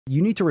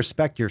You need to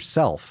respect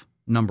yourself,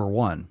 number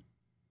one.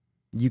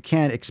 You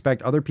can't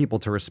expect other people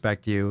to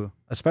respect you,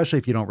 especially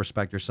if you don't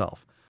respect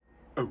yourself.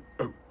 Oh.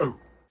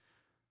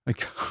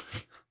 Like,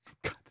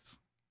 God,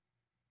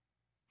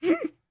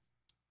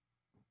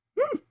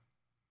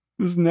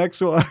 this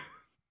next one.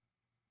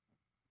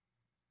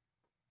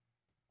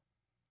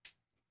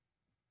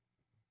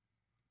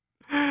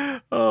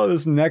 Oh,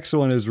 this next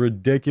one is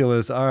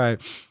ridiculous. All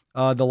right.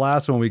 The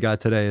last one we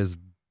got today is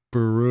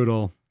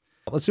brutal.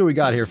 Let's see what we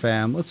got here,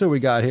 fam. Let's see what we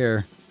got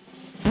here.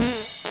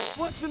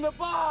 What's in the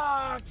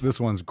box? This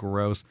one's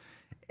gross.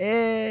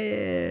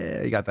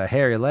 You got the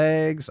hairy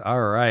legs.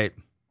 All right.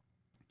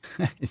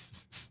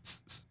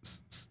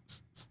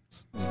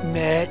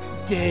 Matt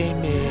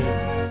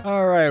Damon.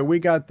 All right. We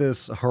got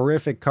this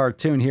horrific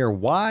cartoon here.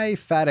 Why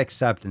fat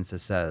acceptance, it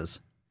says.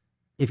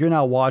 If you're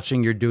not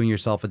watching, you're doing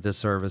yourself a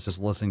disservice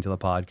just listening to the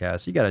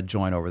podcast. You got to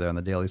join over there on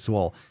the Daily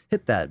Swole.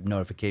 Hit that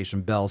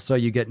notification bell so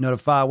you get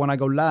notified when I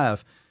go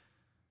live.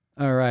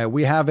 All right.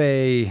 We have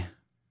a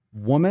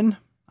woman,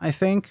 I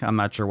think. I'm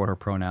not sure what her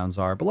pronouns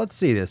are, but let's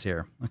see this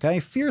here. Okay.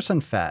 Fierce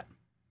and fat.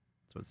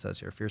 That's what it says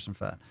here. Fierce and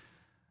fat.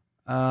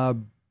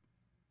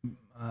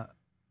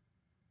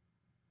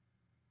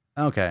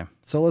 Okay.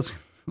 So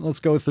let's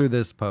go through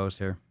this post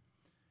here.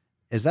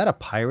 Is that a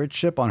pirate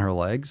ship on her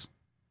legs?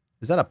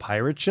 Is that a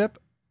pirate ship?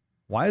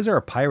 Why is there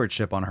a pirate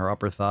ship on her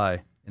upper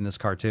thigh in this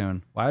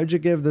cartoon? Why would you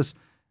give this,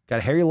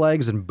 got hairy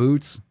legs and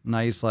boots,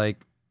 nice,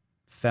 like,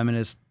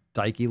 feminist,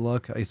 dykey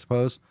look, I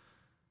suppose.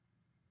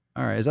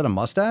 All right, is that a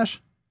mustache?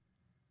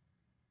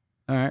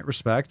 All right,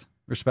 respect.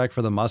 Respect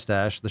for the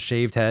mustache, the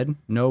shaved head,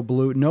 no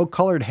blue, no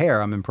colored hair,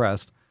 I'm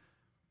impressed.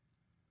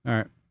 All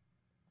right.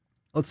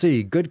 Let's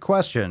see, good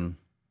question.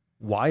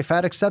 Why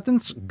fat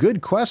acceptance?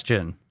 Good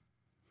question.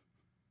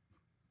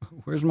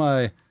 Where's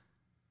my...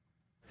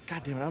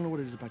 God damn it, I don't know what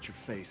it is about your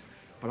face,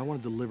 but I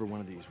want to deliver one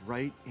of these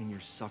right in your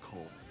suck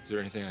hole. Is there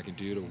anything I can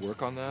do to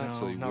work on that?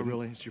 No, not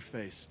really. It's your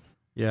face.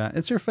 Yeah,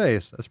 it's your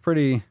face. That's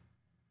pretty...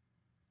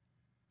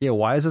 Yeah,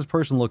 why does this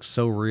person look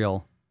so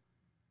real?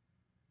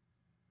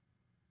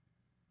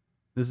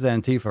 This is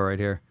Antifa right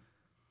here.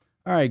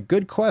 All right,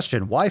 good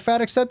question. Why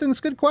fat acceptance?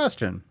 Good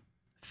question.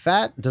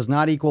 Fat does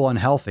not equal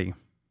unhealthy.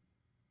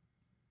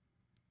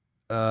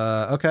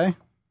 Okay.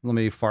 Let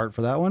me fart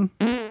for that one.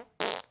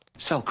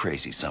 Sell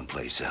crazy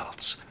someplace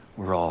else.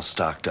 We're all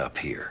stocked up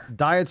here.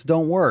 Diets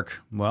don't work.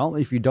 Well,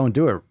 if you don't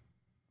do it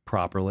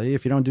properly,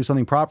 if you don't do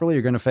something properly,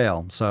 you're going to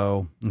fail.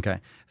 So, okay.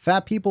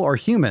 Fat people are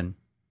human.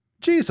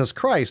 Jesus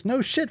Christ.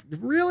 No shit.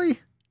 Really?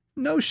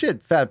 No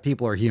shit. Fat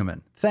people are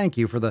human. Thank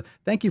you for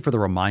the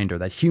reminder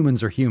that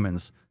humans are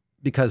humans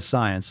because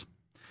science.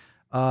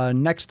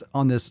 Next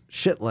on this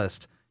shit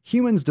list,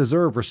 humans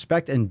deserve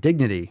respect and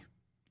dignity,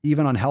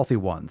 even unhealthy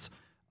ones.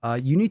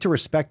 You need to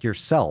respect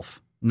yourself,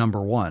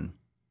 number one.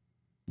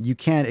 You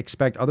can't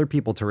expect other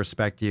people to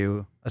respect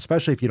you,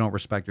 especially if you don't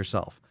respect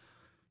yourself.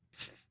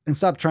 And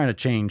stop trying to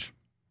change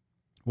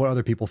what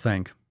other people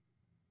think.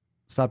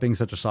 Stop being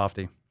such a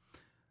softie.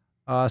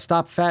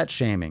 Stop fat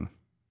shaming.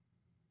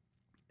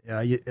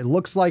 It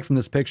looks like from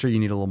this picture you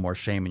need a little more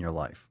shame in your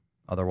life.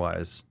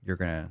 Otherwise, you're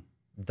going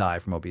to die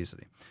from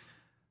obesity.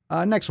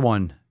 Next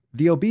one.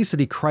 The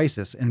obesity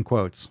crisis, in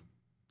quotes.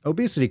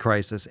 Obesity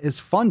crisis is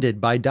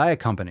funded by diet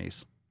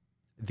companies.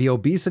 The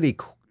obesity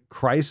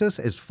crisis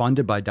is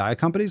funded by diet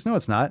companies? No,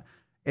 it's not.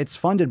 It's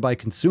funded by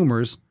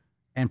consumers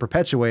and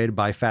perpetuated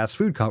by fast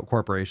food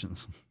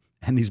corporations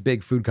and these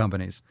big food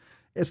companies.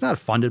 It's not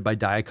funded by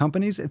diet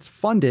companies. It's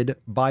funded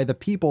by the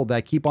people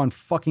that keep on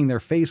fucking their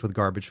face with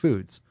garbage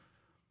foods.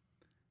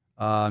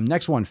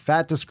 Next one,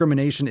 fat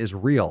discrimination is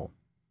real.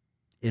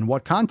 In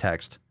what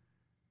context?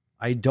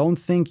 I don't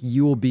think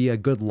you will be a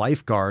good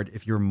lifeguard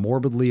if you're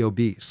morbidly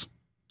obese.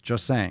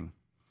 Just saying.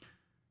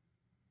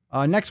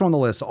 Next one on the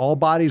list, all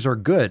bodies are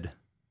good.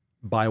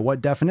 By what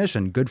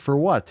definition? Good for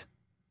what?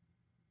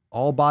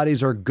 All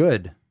bodies are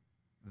good.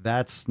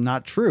 That's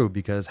not true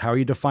because how are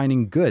you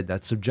defining good?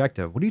 That's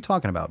subjective. What are you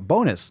talking about?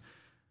 Bonus.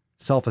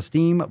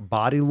 Self-esteem,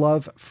 body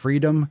love,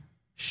 freedom,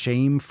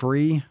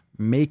 shame-free,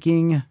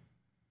 making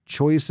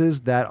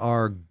choices that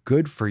are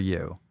good for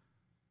you.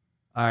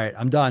 All right,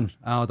 I'm done.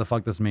 I don't know what the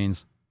fuck this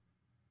means.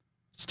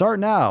 Start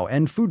now.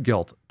 End food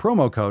guilt.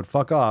 Promo code.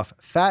 Fuck off.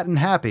 Fat and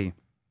happy.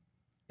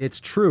 It's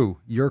true.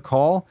 Your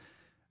call.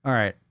 All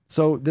right.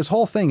 So this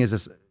whole thing is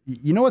this.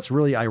 You know what's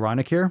really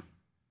ironic here?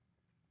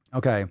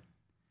 Okay.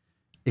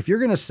 If you're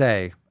going to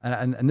say,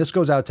 and this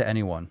goes out to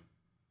anyone.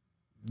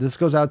 This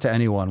goes out to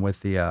anyone with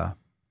the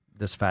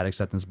this fat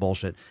acceptance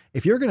bullshit.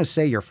 If you're going to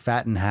say you're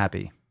fat and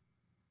happy,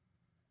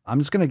 I'm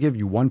just going to give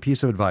you one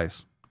piece of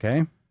advice.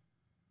 Okay.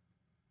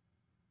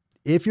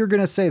 If you're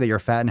going to say that you're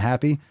fat and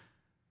happy,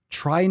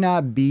 try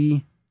not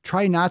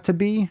to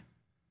be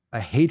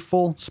a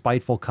hateful,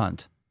 spiteful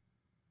cunt.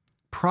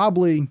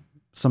 Probably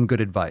some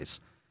good advice.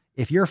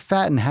 If you're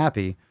fat and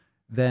happy,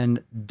 then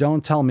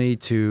don't tell me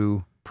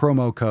to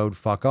promo code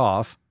fuck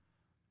off.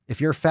 If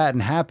you're fat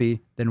and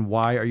happy, then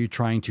why are you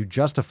trying to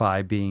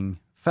justify being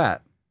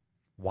fat?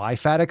 Why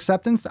fat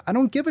acceptance? I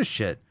don't give a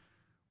shit.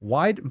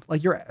 Why,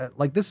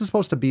 like this is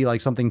supposed to be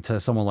like something to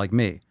someone like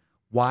me.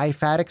 Why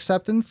fat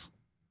acceptance?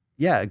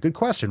 Yeah, good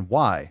question.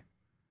 Why?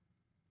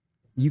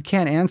 You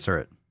can't answer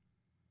it.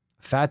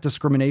 Fat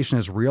discrimination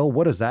is real.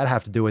 What does that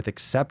have to do with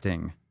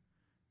accepting?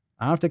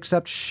 I don't have to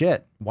accept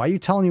shit. Why are you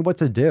telling me what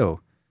to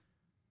do?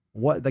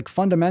 What, like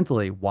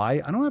fundamentally,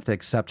 why? I don't have to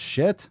accept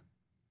shit.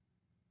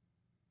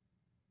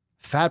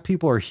 Fat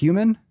people are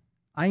human.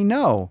 I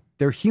know.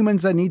 They're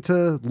humans that need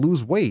to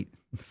lose weight.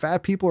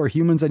 Fat people are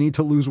humans that need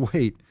to lose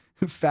weight.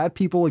 Fat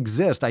people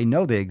exist. I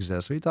know they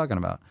exist. What are you talking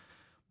about?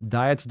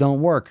 Diets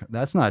don't work.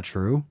 That's not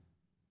true.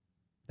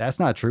 That's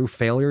not true.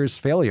 Failure is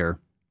failure.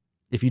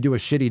 If you do a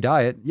shitty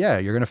diet, yeah,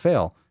 you're going to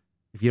fail.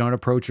 If you don't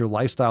approach your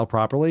lifestyle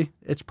properly,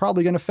 it's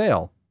probably going to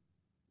fail.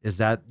 Is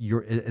that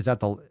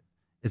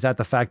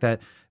the fact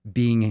that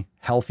being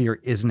healthier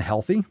isn't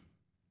healthy?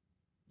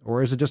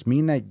 Or does it just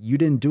mean that you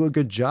didn't do a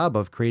good job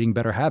of creating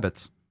better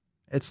habits?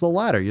 It's the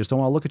latter. You just don't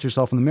want to look at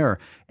yourself in the mirror.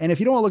 And if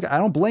you don't want to look, I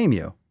don't blame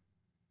you.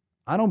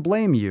 I don't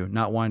blame you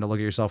not wanting to look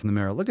at yourself in the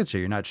mirror. Look at you.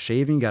 You're not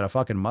shaving. You got a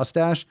fucking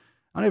mustache.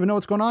 I don't even know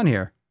what's going on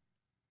here.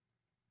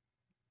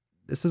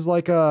 This is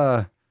like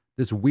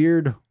this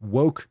weird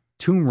woke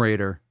Tomb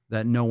Raider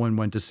that no one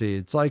went to see.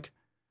 It's like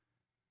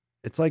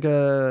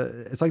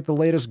the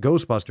latest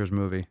Ghostbusters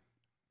movie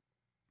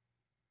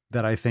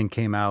that I think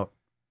came out.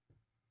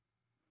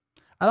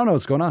 I don't know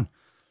what's going on.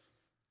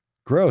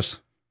 Gross.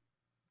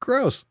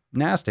 Gross.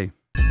 Nasty.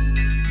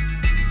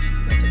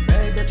 That's a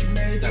bed that you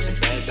made. That's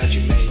a bed that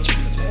you made.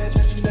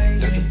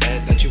 That's a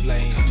bed that you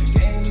laid.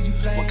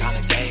 What kind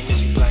of game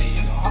is you playing?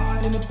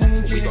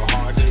 We go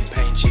hard in the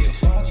paint, yeah.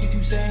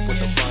 What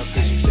the fuck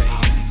is you saying?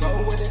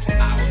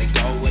 I only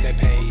go where they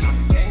pay.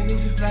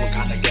 What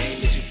kind of game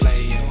is you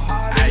playing?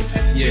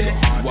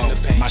 Yeah, whoa,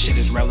 my shit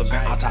is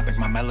relevant. On topic,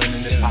 my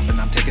melanin is popping.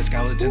 I'm taking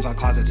skeletons on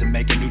closets and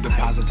making new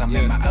deposits. I'm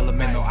in my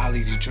element, no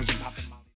ollies, you children popping.